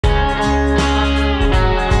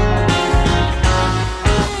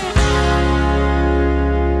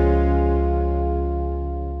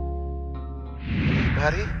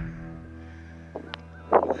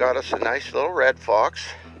got us a nice little red fox.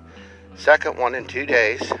 Second one in 2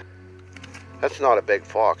 days. That's not a big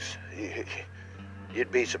fox.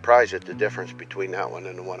 You'd be surprised at the difference between that one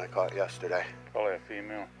and the one I caught yesterday. Probably a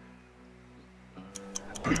female.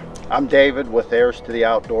 I'm David with Heirs to the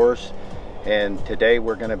Outdoors, and today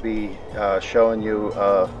we're going to be showing you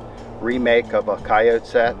a remake of a coyote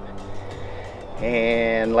set,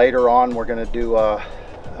 and later on we're going to do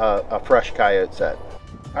a fresh coyote set.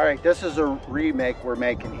 Alright, this is a remake we're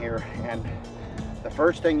making here, and the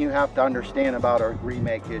first thing you have to understand about a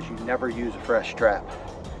remake is you never use a fresh trap.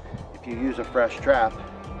 If you use a fresh trap,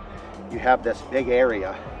 you have this big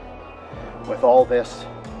area with all this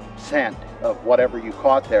scent of whatever you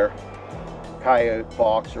caught there, coyote,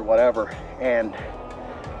 fox, or whatever, and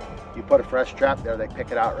you put a fresh trap there, they pick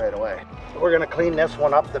it out right away. We're going to clean this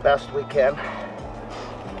one up the best we can,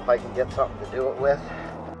 if I can get something to do it with.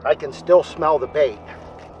 I can still smell the bait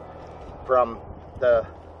from the,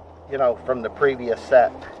 from the previous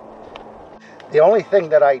set. The only thing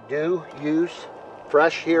that I do use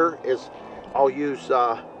fresh here is I'll use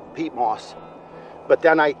peat moss, but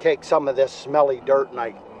then I take some of this smelly dirt and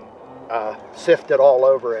I sift it all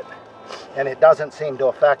over it, and it doesn't seem to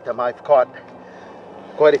affect them. I've caught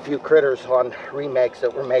quite a few critters on remakes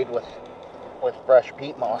that were made with fresh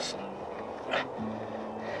peat moss.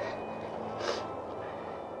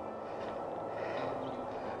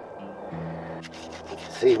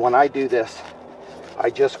 See, when I do this,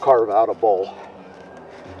 I just carve out a bowl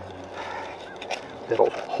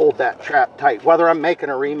that'll hold that trap tight. Whether I'm making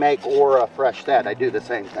a remake or a fresh set, I do the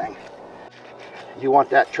same thing. You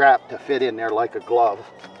want that trap to fit in there like a glove.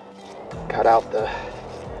 Cut out the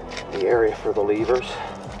area for the levers.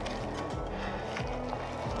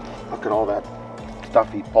 Look at all that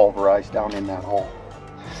stuff he pulverized down in that hole.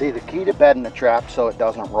 See, the key to bedding the trap so it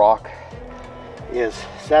doesn't rock is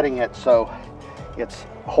setting it so it's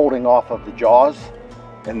holding off of the jaws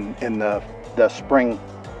and the spring.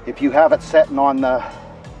 If you have it setting on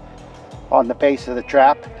the base of the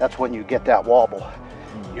trap, that's when you get that wobble.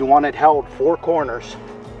 You want it held 4 corners.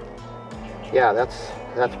 Yeah, that's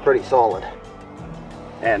pretty solid,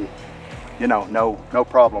 and no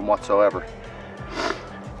problem whatsoever.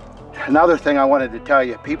 Another thing I wanted to tell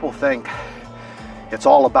you, people think it's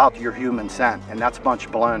all about your human scent, and that's a bunch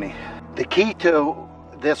of baloney. The key to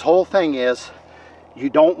this whole thing is you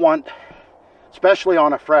don't want, especially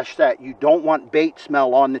on a fresh set, you don't want bait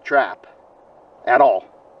smell on the trap at all.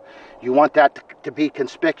 You want that to be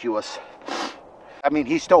conspicuous. I mean,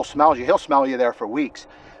 he still smells you. He'll smell you there for weeks,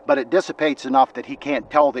 but it dissipates enough that he can't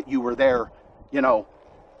tell that you were there,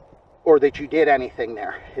 or that you did anything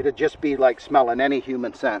there. It'd just be like smelling any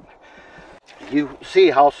human scent. You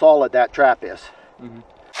see how solid that trap is.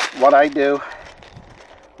 Mm-hmm. What I do,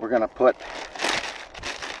 we're going to put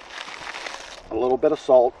a little bit of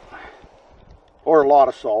salt, or a lot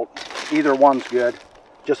of salt. Either one's good.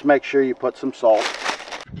 Just make sure you put some salt.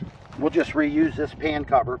 We'll just reuse this pan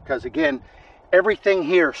cover because, again, everything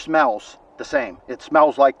here smells the same. It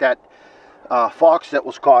smells like that fox that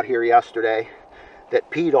was caught here yesterday that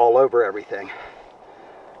peed all over everything.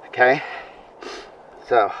 Okay,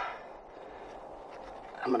 so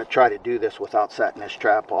I'm going to try to do this without setting this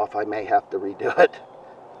trap off. I may have to redo it.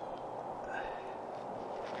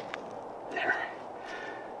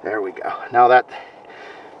 There we go. Now that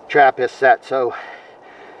trap is set, so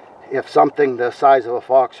if something the size of a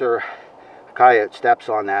fox or a coyote steps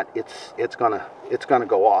on that, it's gonna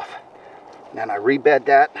go off. And I rebed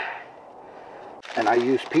that, and I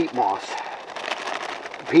use peat moss.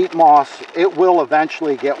 Peat moss, it will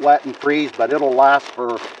eventually get wet and freeze, but it'll last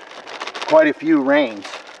for quite a few rains.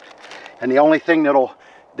 And the only thing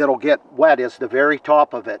that'll get wet is the very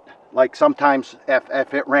top of it. Like sometimes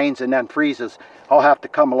if it rains and then freezes, I'll have to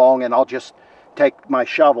come along and I'll just take my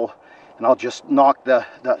shovel and I'll just knock the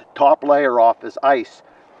top layer off as ice,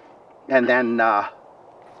 and then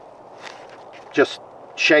just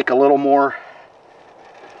shake a little more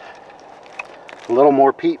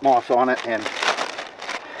peat moss on it, and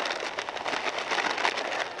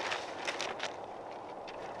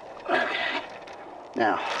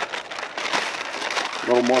now a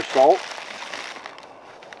little more salt.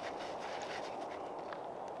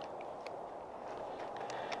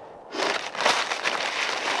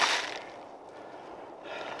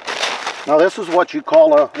 Now this is what you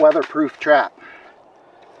call a weatherproof trap.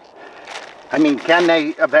 I mean, can they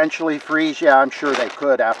eventually freeze? Yeah, I'm sure they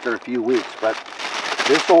could after a few weeks, but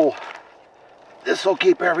this'll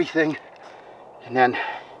keep everything. And then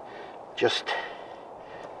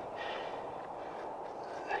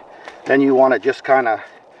then you want to just kind of,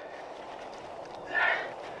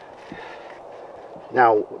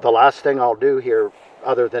 now the last thing I'll do here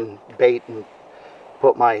other than bait and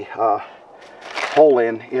put my hole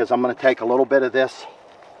in, is I'm going to take a little bit of this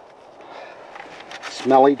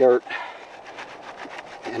smelly dirt,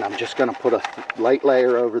 and I'm just going to put a light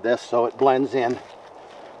layer over this so it blends in.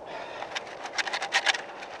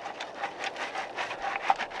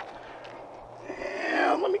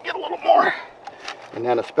 And let me get a little more. And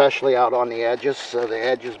then especially out on the edges, so the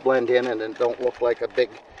edges blend in and then don't look like a big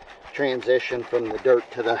transition from the dirt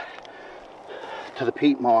to the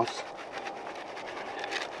peat moss.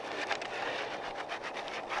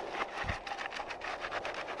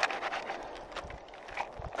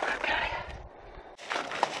 Okay.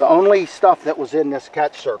 The only stuff that was in this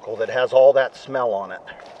catch circle that has all that smell on it,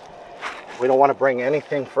 we don't want to bring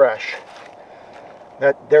anything fresh.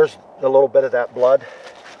 There's a little bit of that blood.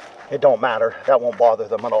 It don't matter. That won't bother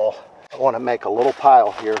them at all. I want to make a little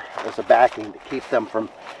pile here as a backing to keep them from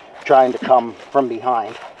trying to come from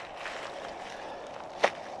behind.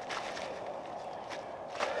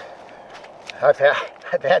 I've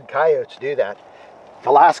had coyotes do that.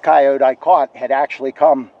 The last coyote I caught had actually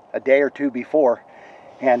come a day or two before,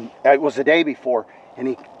 and it was the day before,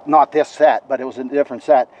 and not this set, but it was a different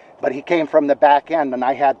set, but he came from the back end, and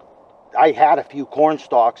I had a few corn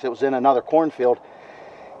stalks. It was in another cornfield,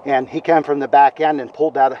 and he came from the back end and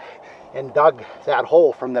pulled that and dug that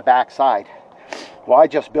hole from the back side. Well, I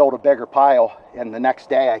just built a bigger pile, and the next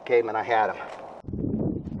day I came and I had him.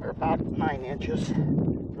 We're about 9 inches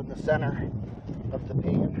from the center of the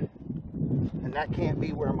pan, and that can't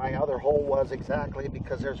be where my other hole was exactly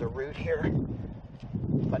because there's a root here,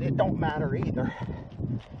 but it don't matter either.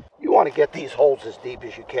 You want to get these holes as deep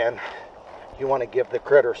as you can. You want to give the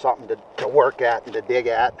critter something to work at and to dig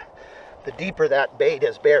at. The deeper that bait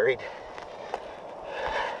is buried,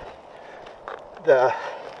 the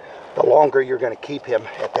longer you're going to keep him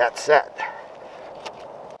at that set.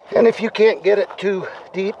 And if you can't get it too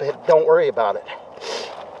deep, don't worry about it.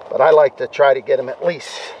 But I like to try to get him at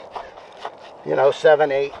least,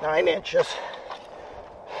 7, 8, 9 inches.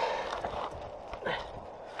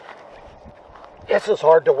 This is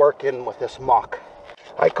hard to work in with this muck.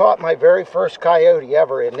 I caught my very first coyote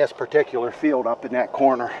ever in this particular field up in that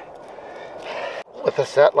corner. With a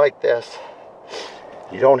set like this,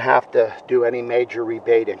 you don't have to do any major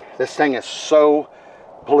rebaiting. This thing is so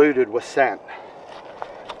polluted with scent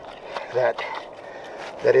that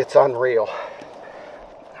it's unreal.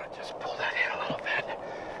 I'll just pull that in a little bit.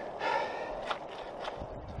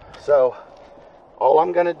 So all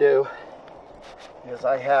I'm going to do is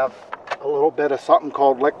I have a little bit of something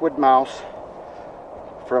called liquid mouse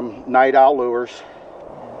from Night Owl Lures.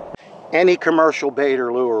 Any commercial bait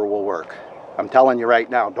or lure will work. I'm telling you right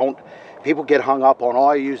now, people get hung up on, oh,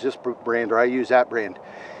 I use this brand or I use that brand.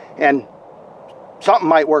 And something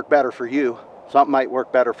might work better for you, something might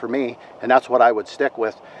work better for me, and that's what I would stick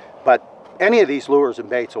with. But any of these lures and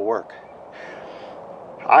baits will work.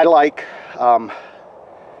 I like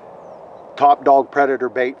Top Dog Predator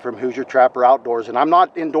bait from Hoosier Trapper Outdoors, and I'm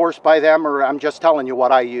not endorsed by them, or I'm just telling you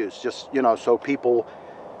what I use, just, so people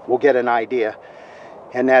will get an idea.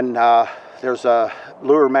 And then there's a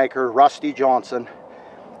lure maker, Rusty Johnson.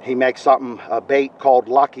 He makes a bait called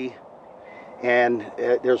Lucky, and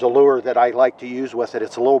there's a lure that I like to use with it.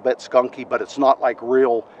 It's a little bit skunky, but it's not like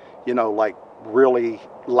real, like really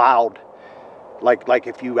loud, like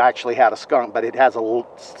if you actually had a skunk, but it has a little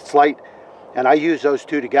slight, and I use those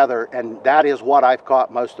two together, and that is what I've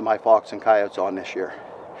caught most of my fox and coyotes on this year.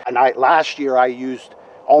 And last year I used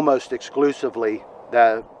almost exclusively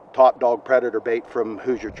the Top Dog Predator bait from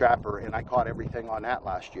Hoosier Trapper, and I caught everything on that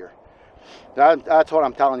last year. That's what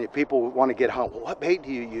I'm telling you. People want to get hung. Well, what bait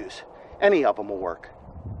do you use? Any of them will work.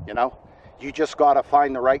 You just got to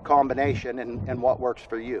find the right combination and what works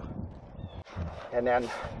for you. And then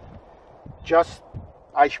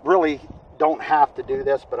I really don't have to do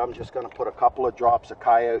this, but I'm just going to put a couple of drops of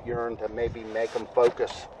coyote urine to maybe make them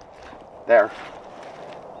focus there.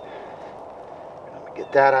 Let me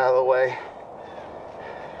get that out of the way.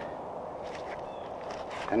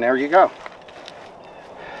 And there you go.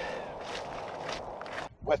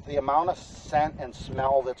 With the amount of scent and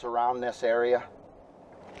smell that's around this area,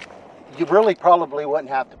 you really probably wouldn't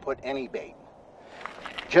have to put any bait.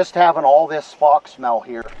 Just having all this fox smell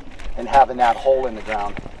here and having that hole in the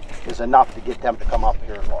ground is enough to get them to come up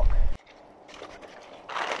here and look.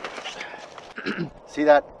 See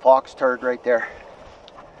that fox turd right there?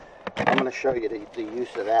 I'm going to show you the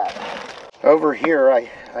use of that. Over here,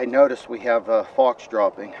 I noticed we have fox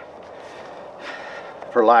dropping,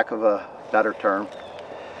 for lack of a better term.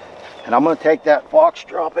 And I'm going to take that fox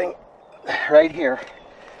dropping right here,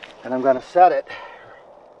 and I'm going to set it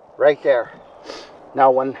right there. Now,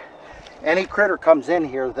 when any critter comes in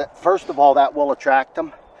here, that first of all, that will attract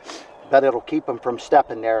them, but it'll keep him from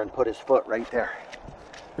stepping there and put his foot right there.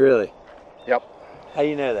 Really? Yep. How do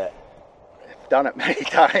you know that? I've done it many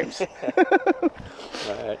times.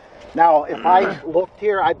 All right. Now, if I looked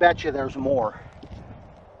here, I bet you there's more.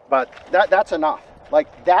 But that's enough.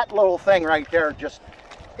 Like, that little thing right there just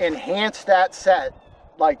enhanced that set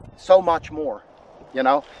like so much more. You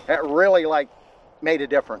know, it really like made a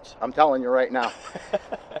difference. I'm telling you right now.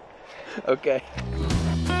 Okay.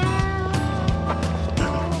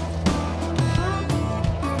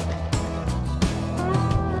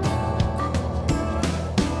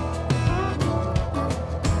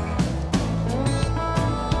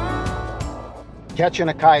 Catching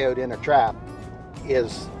a coyote in a trap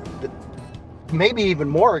is maybe even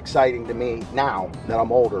more exciting to me now that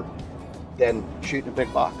I'm older than shooting a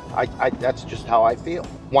big buck. That's just how I feel.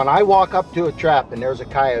 When I walk up to a trap and there's a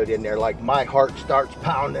coyote in there, like my heart starts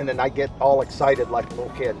pounding and I get all excited like a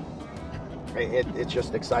little kid. It's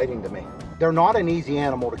just exciting to me. They're not an easy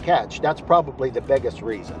animal to catch. That's probably the biggest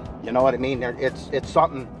reason. You know what I mean? It's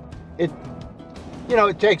something, you know,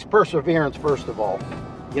 it takes perseverance first of all.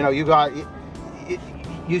 You know,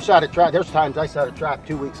 you set a trap. There's times I set a trap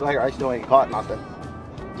 2 weeks later, I still ain't caught nothing.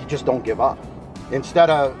 You just don't give up. Instead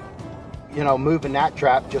of, you know, moving that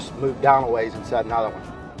trap, just move down a ways and set another one.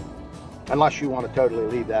 Unless you want to totally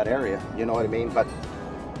leave that area, you know what I mean? But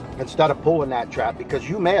instead of pulling that trap, because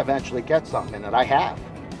you may eventually get something in it. I have.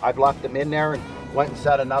 I've left them in there and went and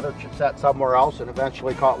set another set somewhere else and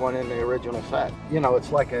eventually caught one in the original set. You know,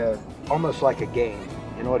 it's like almost like a game,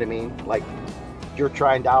 you know what I mean? Like you're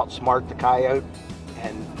trying to outsmart the coyote,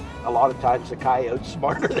 and a lot of times the coyote's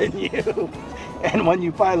smarter than you. And when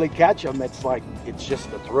you finally catch them, it's like, it's just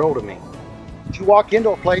a thrill to me. You walk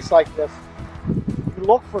into a place like this, you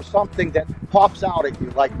look for something that pops out at you,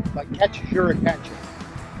 like catches your attention.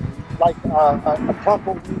 Like a clump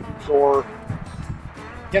of weeds or,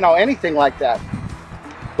 you know, anything like that.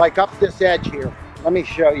 Like up this edge here. Let me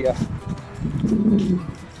show you.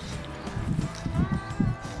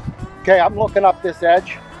 Okay, I'm looking up this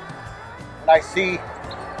edge and I see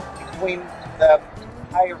between the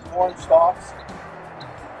higher corn stalks,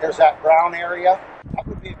 there's that brown area. That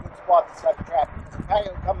would be a good spot to set a trap. Because a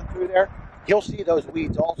coyote coming through there, he'll see those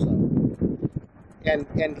weeds also. And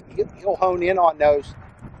he'll hone in on those.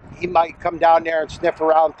 He might come down there and sniff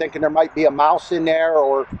around thinking there might be a mouse in there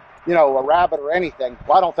or, you know, a rabbit or anything.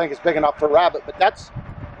 Well, I don't think it's big enough for a rabbit, but that's,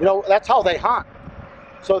 you know, that's how they hunt.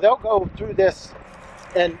 So they'll go through this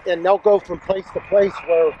and they'll go from place to place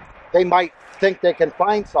where they might think they can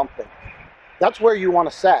find something. That's where you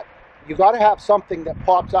want to set. You got to have something that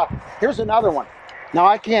pops up. Here's another one. Now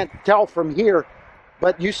I can't tell from here,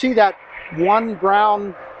 but you see that one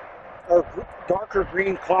brown or darker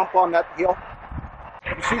green clump on that hill?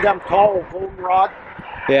 You see them tall goldenrod?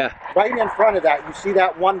 Yeah. Right in front of that, you see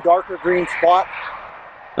that one darker green spot?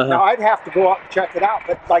 Now I'd have to go up and check it out,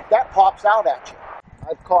 but like that pops out at you.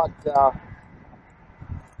 I've caught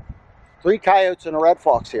 3 coyotes and a red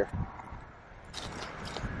fox here.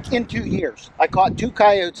 In 2 years. I caught 2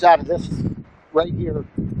 coyotes out of this right here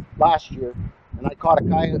last year, and I caught a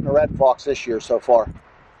coyote and a red fox this year so far.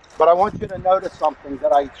 But I want you to notice something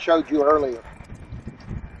that I showed you earlier.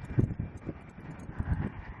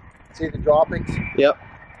 See the droppings? Yep.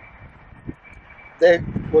 They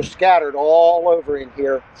were scattered all over in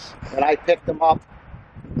here, and I picked them up.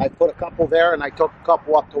 I put a couple there, and I took a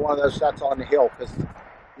couple up to one of those sets on the hill, because,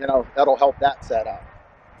 you know, that'll help that set out.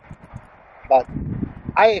 But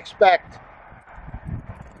I expect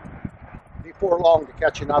before long to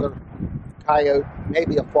catch another coyote,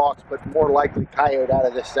 maybe a fox, but more likely coyote out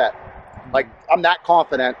of this set. Like, I'm that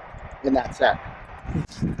confident in that set.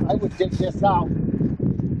 I would dig this out,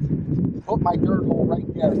 put my dirt hole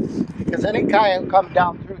right there, because any coyote coming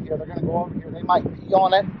down through here, they're going to go over here, they might pee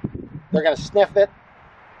on it, they're going to sniff it.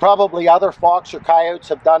 Probably other fox or coyotes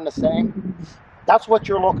have done the same. That's what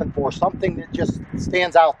you're looking for, something that just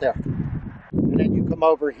stands out there. And then you come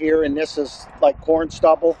over here and this is like corn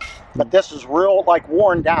stubble, but this is real like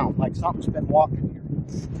worn down, like something's been walking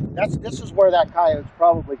here. This is where that coyote's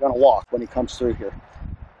probably going to walk when he comes through here.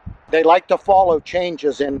 They like to follow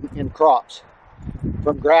changes in crops,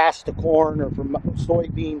 from grass to corn or from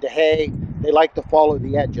soybean to hay. They like to follow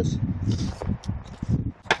the edges.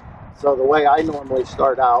 So the way I normally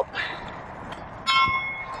start out,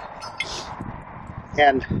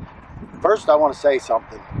 and first I want to say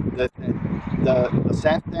something. The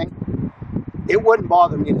scent thing, it wouldn't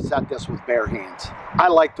bother me to set this with bare hands. I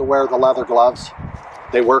like to wear the leather gloves.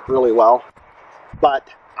 They work really well. But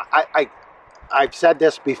I've said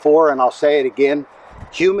this before and I'll say it again.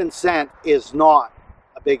 Human scent is not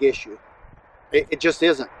a big issue. It just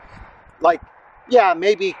isn't. Like, yeah,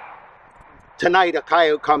 maybe tonight a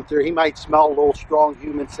coyote come through, he might smell a little strong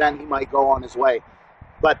human scent, he might go on his way.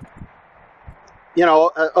 But, you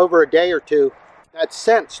know, over a day or two, that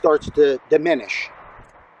scent starts to diminish.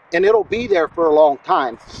 And it'll be there for a long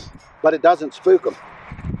time, but it doesn't spook them.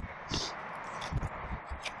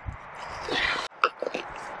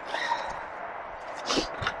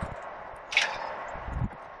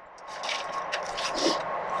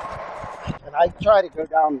 And I try to go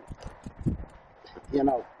down, you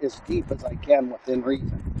know, as deep as I can within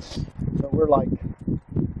reason. So we're like,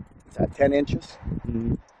 is that 10 inches?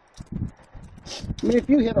 Mm-hmm. I mean, if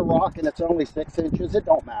you hit a rock and it's only 6 inches, it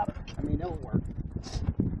don't matter. I mean, it'll work.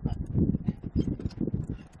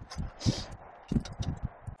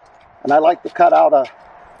 And I like to cut out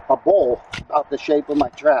a bowl about the shape of my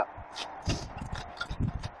trap.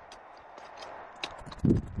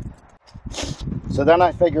 So then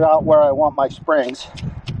I figure out where I want my springs.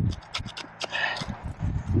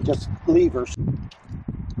 Just levers.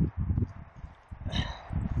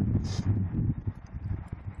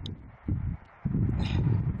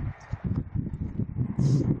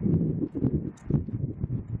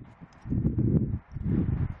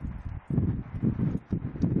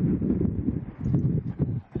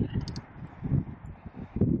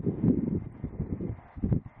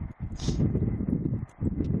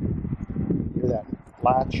 Hear that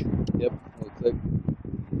latch? Yep. Looks like.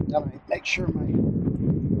 Then I make sure my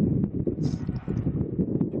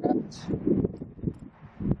traps.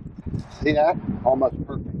 See that? Almost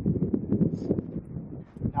perfect.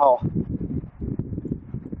 Now,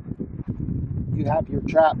 you have your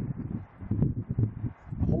trap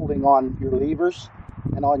holding on your levers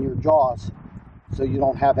and on your jaws, so you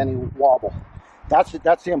don't have any wobble. That's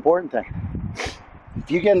the important thing.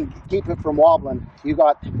 If you can keep it from wobbling, you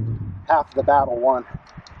got half the battle won.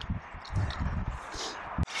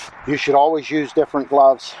 You should always use different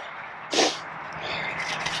gloves.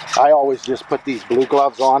 I always just put these blue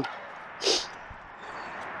gloves on.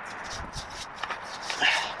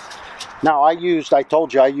 Now I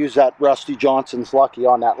told you I used that Rusty Johnson's Lucky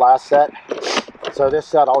on that last set. So this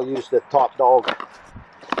set I'll use the Top Dog.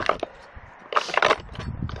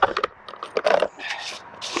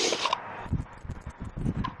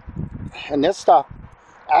 And this stuff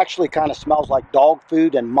actually kind of smells like dog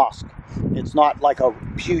food and musk. It's not like a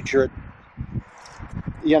putrid,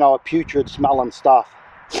 you know, a putrid smelling stuff.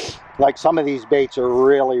 Like some of these baits are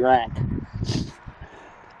really rank.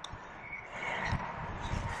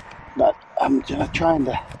 But I'm just trying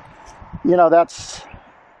to, you know, that's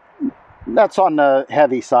on the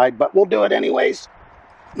heavy side, but we'll do it anyways.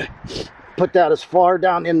 Put that as far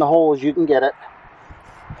down in the hole as you can get it.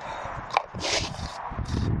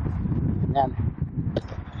 And then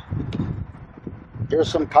here's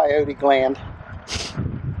some coyote gland.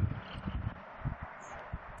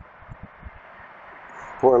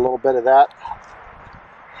 Pour a little bit of that.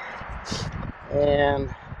 And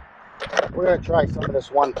we're going to try some of this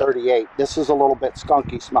 138. This is a little bit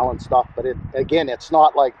skunky smelling stuff, but again, it's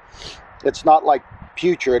not like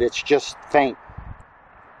putrid, it's just faint.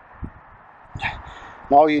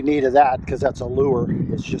 And all you need of that, because that's a lure,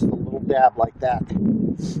 is just a little dab like that.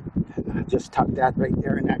 Just tuck that right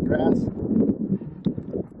there in that grass.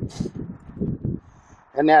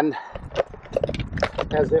 And then,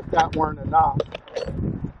 as if that weren't enough,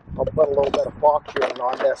 I'll put a little bit of fox urine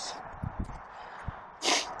on this.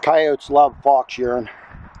 Coyotes love fox urine.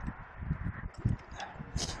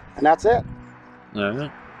 And that's it. All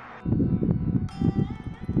right.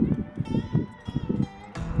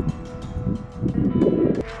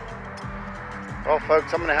 Well,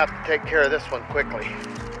 folks, I'm going to have to take care of this one quickly.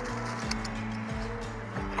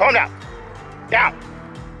 Calm down. Down.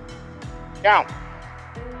 Down.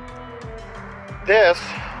 This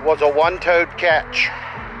was a one-toed catch.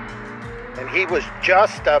 And he was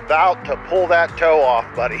just about to pull that toe off,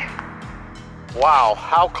 buddy. Wow,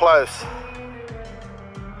 how close.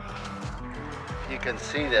 You can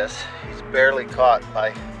see this. He's barely caught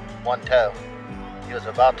by one toe. He was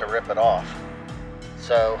about to rip it off.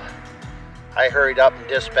 So I hurried up and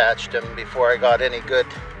dispatched him before I got any good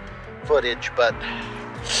footage, but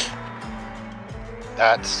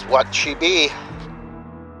that's what she be.